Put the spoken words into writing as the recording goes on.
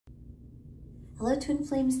Hello, Twin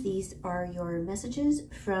Flames. These are your messages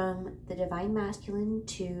from the Divine Masculine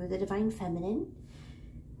to the Divine Feminine.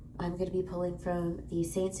 I'm going to be pulling from the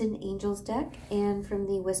Saints and Angels deck and from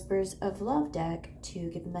the Whispers of Love deck to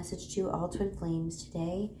give a message to all Twin Flames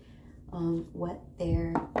today on what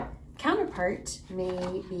their counterpart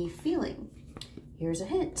may be feeling. Here's a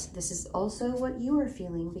hint. This is also what you are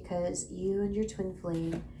feeling because you and your Twin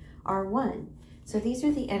Flame are one. So these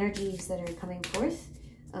are the energies that are coming forth.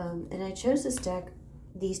 And I chose this deck,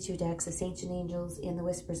 these two decks, the Saints and Angels and the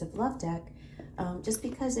Whispers of Love deck, just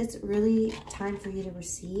because it's really time for you to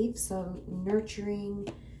receive some nurturing,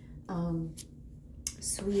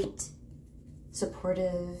 sweet,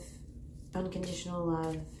 supportive, unconditional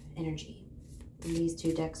love energy. And these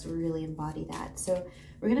two decks really embody that. So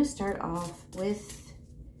we're going to start off with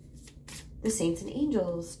the Saints and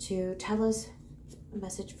Angels to tell us a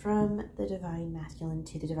message from the Divine Masculine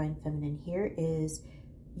to the Divine Feminine. Here is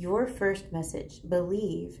your first message.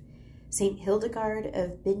 Believe. Saint Hildegard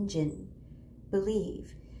of Bingen.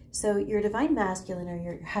 Believe. So your Divine Masculine or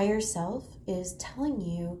your higher self is telling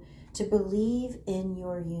you to believe in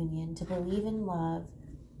your union, to believe in love,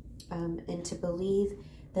 and to believe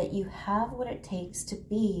that you have what it takes to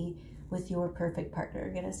be with your perfect partner.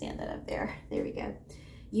 I'm going to stand that up there. There we go.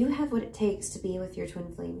 You have what it takes to be with your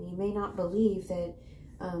Twin Flame. You may not believe that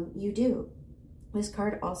you do. This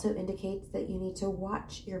card also indicates that you need to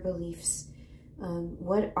watch your beliefs.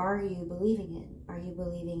 What are you believing in? Are you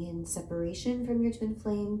believing in separation from your Twin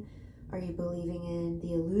Flame? Are you believing in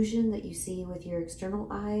the illusion that you see with your external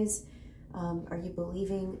eyes? Are you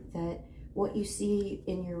believing that what you see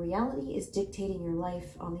in your reality is dictating your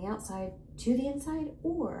life on the outside to the inside?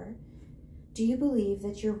 Or do you believe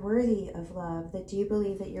that you're worthy of love? Do you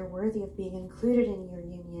believe that you're worthy of being included in your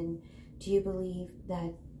union? Do you believe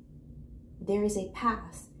that there is a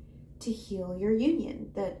path to heal your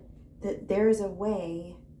union, that there is a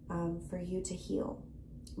way for you to heal?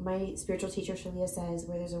 My spiritual teacher, Shaleia, says,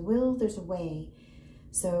 where there's a will, there's a way.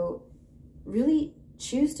 So really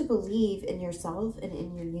choose to believe in yourself and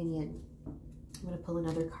in your union. I'm going to pull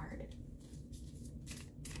another card.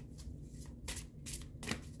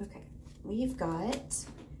 Okay, we've got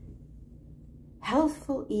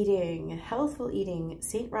healthful eating,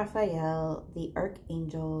 Saint Raphael, the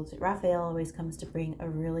Archangel. Raphael always comes to bring a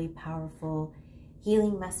really powerful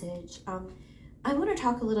healing message. I want to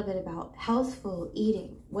talk a little bit about healthful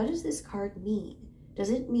eating. What does this card mean? Does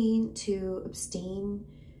it mean to abstain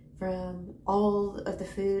from all of the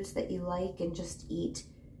foods that you like and just eat,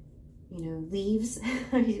 leaves?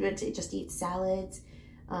 Are you meant to just eat salads?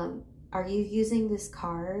 Are you using this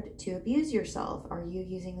card to abuse yourself? Are you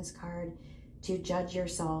using this card to judge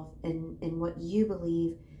yourself in what you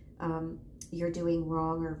believe you're doing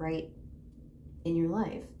wrong or right in your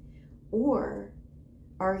life? Or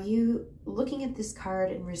are you looking at this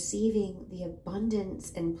card and receiving the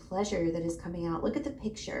abundance and pleasure that is coming out? Look at the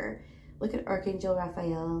picture. Look at Archangel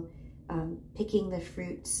Raphael picking the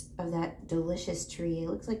fruits of that delicious tree. It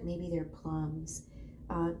looks like maybe they're plums,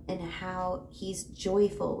 and how he's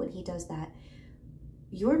joyful when he does that.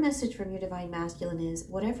 Your message from your Divine Masculine is,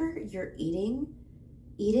 whatever you're eating,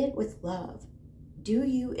 eat it with love. Do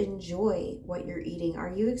you enjoy what you're eating? Are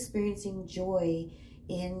you experiencing joy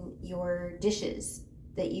in your dishes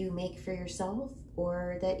that you make for yourself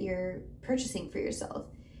or that you're purchasing for yourself?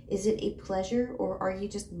 Is it a pleasure, or are you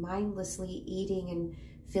just mindlessly eating and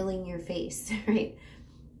filling your face, right?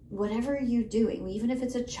 Whatever you're doing, even if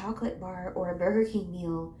it's a chocolate bar or a Burger King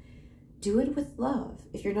meal, do it with love.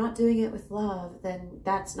 If you're not doing it with love, then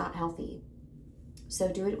that's not healthy.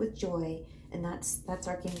 So do it with joy, and that's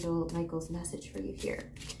Archangel Michael's message for you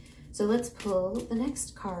here. So let's pull the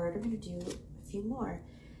next card. We're going to do a few more.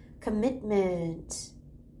 Commitment.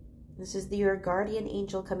 This is your guardian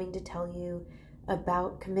angel coming to tell you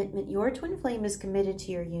about commitment. Your Twin Flame is committed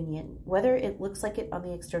to your union, whether it looks like it on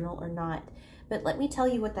the external or not. But let me tell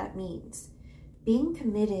you what that means. Being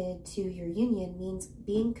committed to your union means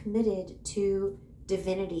being committed to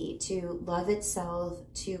divinity, to love itself,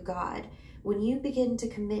 to God. When you begin to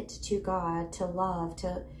commit to God, to love,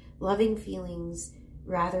 to loving feelings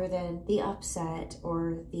rather than the upset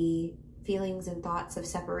or the feelings and thoughts of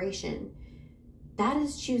separation, that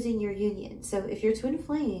is choosing your union. So if your Twin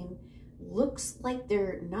Flame looks like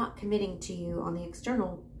they're not committing to you on the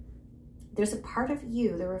external, there's a part of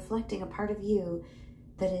you, they're reflecting a part of you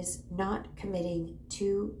that is not committing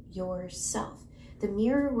to yourself. The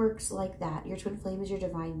mirror works like that. Your Twin Flame is your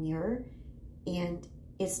divine mirror. And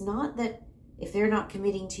it's not that if they're not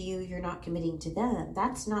committing to you, you're not committing to them.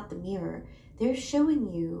 That's not the mirror. They're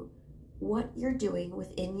showing you what you're doing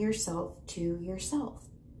within yourself to yourself.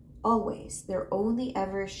 always. They're only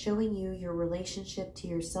ever showing you your relationship to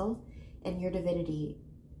yourself and your divinity,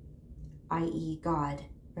 i.e. God,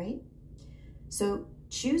 right? So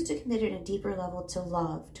choose to commit at a deeper level to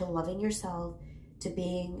love, to loving yourself, to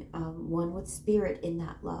being one with spirit in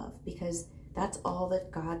that love, because that's all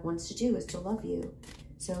that God wants to do, is to love you.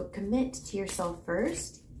 So commit to yourself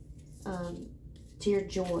first, to your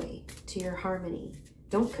joy, to your harmony.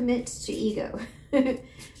 Don't commit to ego.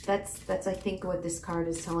 That's I think what this card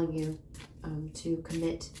is telling you, to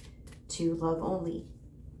commit to love only.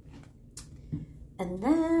 And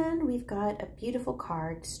then we've got a beautiful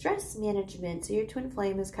card, stress management. So your twin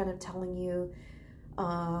flame is kind of telling you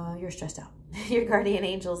you're stressed out. Your guardian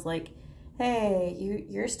angel's like, hey,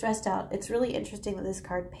 you're stressed out. It's really interesting that this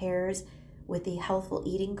card pairs with the healthful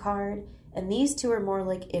eating card. And these two are more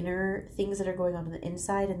like inner things that are going on the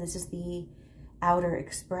inside. And this is the outer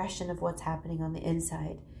expression of what's happening on the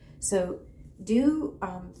inside. So do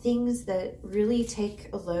things that really take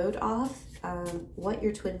a load off. What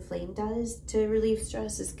your twin flame does to relieve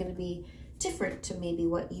stress is going to be different to maybe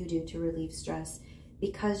what you do to relieve stress,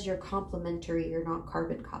 because you're complementary, you're not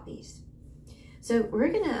carbon copies. So we're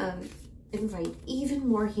going to invite even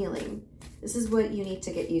more healing. This is what you need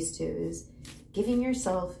to get used to, is giving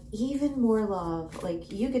yourself even more love.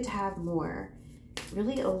 Like, you get to have more.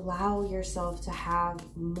 Really allow yourself to have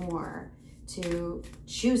more, to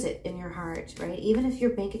choose it in your heart, right? Even if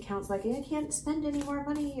your bank account's like, I can't spend any more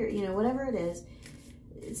money, or, you know, whatever it is.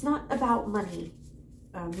 It's not about money.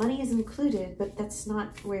 Money is included, but that's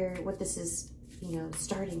not what this is, you know,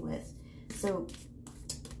 starting with. So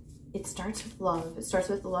it starts with love. It starts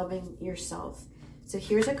with loving yourself. So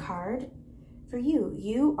here's a card for you.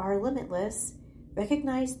 You are limitless.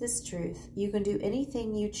 Recognize this truth. You can do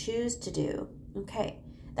anything you choose to do. Okay,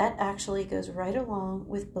 that actually goes right along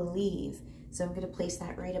with believe. So I'm going to place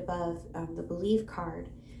that right above the believe card.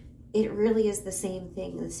 It really is the same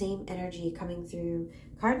thing, the same energy coming through.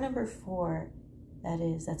 Card number 4,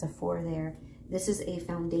 that's a 4 there. This is a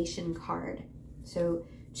foundation card. So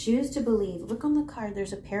choose to believe. Look on the card,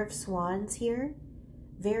 there's a pair of swans here.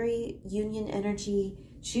 Very union energy.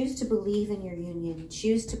 Choose to believe in your union.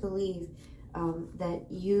 Choose to believe that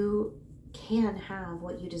you can have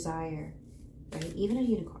what you desire, right? Even a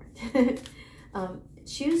unicorn.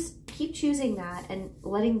 Keep choosing that, and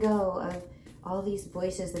letting go of all these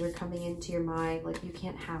voices that are coming into your mind. Like, you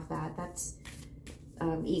can't have that. That's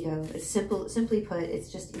ego. It's simply put,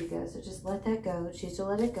 it's just ego. So just let that go. Choose to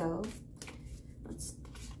let it go. Let's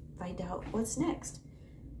find out what's next.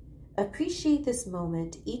 Appreciate this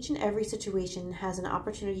moment. Each and every situation has an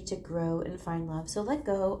opportunity to grow and find love. So let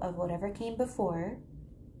go of whatever came before.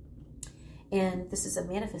 And this is a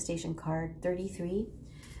manifestation card, 33.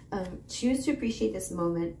 Choose to appreciate this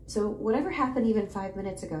moment. So whatever happened even 5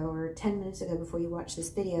 minutes ago or 10 minutes ago before you watch this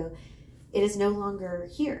video, it is no longer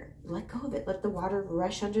here. Let go of it. Let the water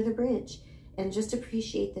rush under the bridge, and just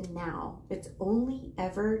appreciate the now. It's only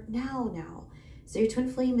ever now. So your twin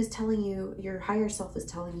flame is telling you, your higher self is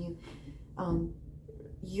telling you,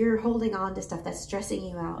 you're holding on to stuff that's stressing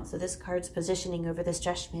you out. So this card's positioning over the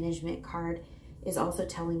stress management card is also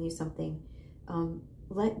telling you something.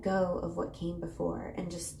 Let go of what came before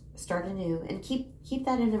and just start anew, and keep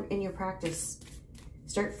that in your practice.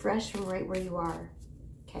 Start fresh from right where you are.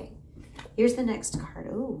 Okay, here's the next card.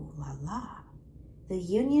 Oh, la la. The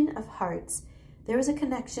union of hearts. There is a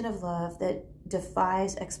connection of love that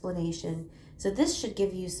defies explanation. So this should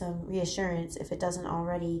give you some reassurance, if it doesn't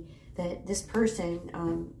already, that this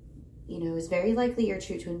person, you know, is very likely your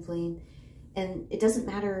true twin flame. And it doesn't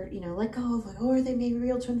matter, you know, let go of like, oh, are they maybe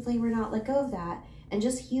real twin flame or not? Let go of that and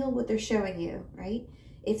just heal what they're showing you, right?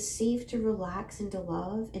 It's safe to relax into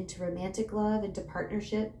love, into romantic love, into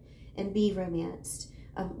partnership, and be romanced.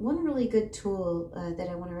 One really good tool that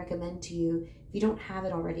I want to recommend to you, if you don't have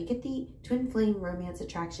it already, get the Twin Flame Romance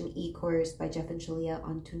Attraction e-course by Jeff and Shaleia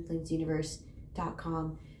on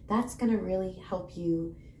twinflamesuniverse.com. That's going to really help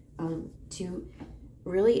you to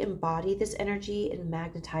really embody this energy and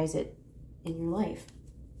magnetize it in your life.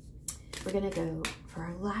 We're going to go for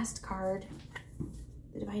our last card.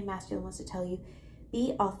 The Divine Masculine wants to tell you,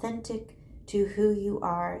 be authentic to who you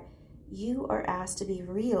are. You are asked to be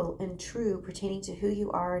real and true pertaining to who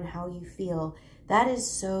you are and how you feel. That is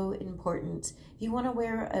so important. If you want to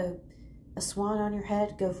wear a swan on your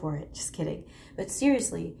head, go for it. Just kidding. But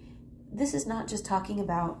seriously, this is not just talking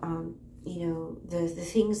about, you know, the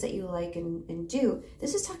things that you like and do.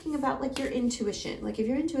 This is talking about like your intuition. Like if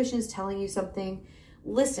your intuition is telling you something,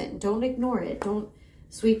 listen, don't ignore it. Don't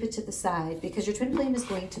sweep it to the side, because your twin flame is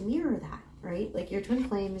going to mirror that, right? Like your twin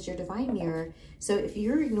flame is your divine mirror. So if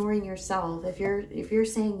you're ignoring yourself, if you're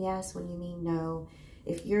saying yes when you mean no,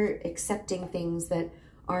 if you're accepting things that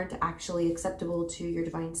aren't actually acceptable to your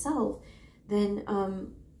divine self, then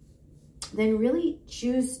really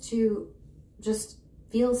choose to just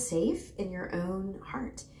feel safe in your own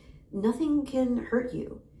heart. Nothing can hurt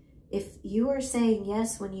you. If you are saying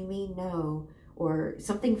yes when you mean no, or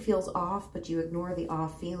something feels off but you ignore the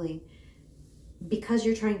off feeling because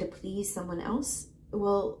you're trying to please someone else,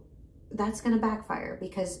 well, that's going to backfire,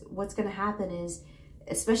 because what's going to happen is,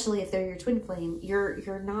 especially if they're your twin flame,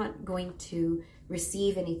 you're not going to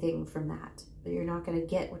receive anything from that. You're not going to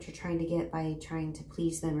get what you're trying to get by trying to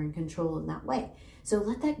please them or in control in that way. So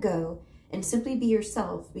let that go and simply be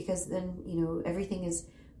yourself, because then, you know, everything is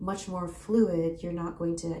much more fluid. You're not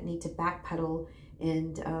going to need to backpedal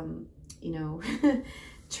and, you know,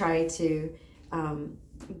 try to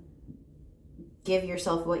give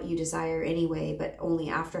yourself what you desire anyway, but only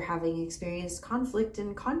after having experienced conflict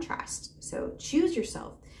and contrast. So choose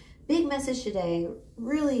yourself. Big message today,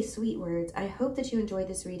 really sweet words. I hope that you enjoyed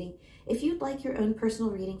this reading. If you'd like your own personal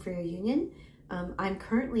reading for your union, I'm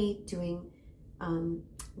currently doing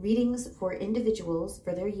readings for individuals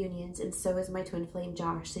for their unions, and so is my twin flame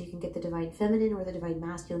Josh. So you can get the divine feminine or the divine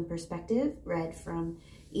masculine perspective read from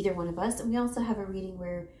either one of us. And we also have a reading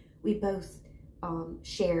where we both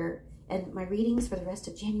share. And my readings for the rest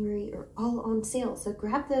of January are all on sale. So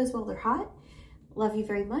grab those while they're hot. Love you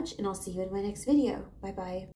very much, and I'll see you in my next video. Bye-bye.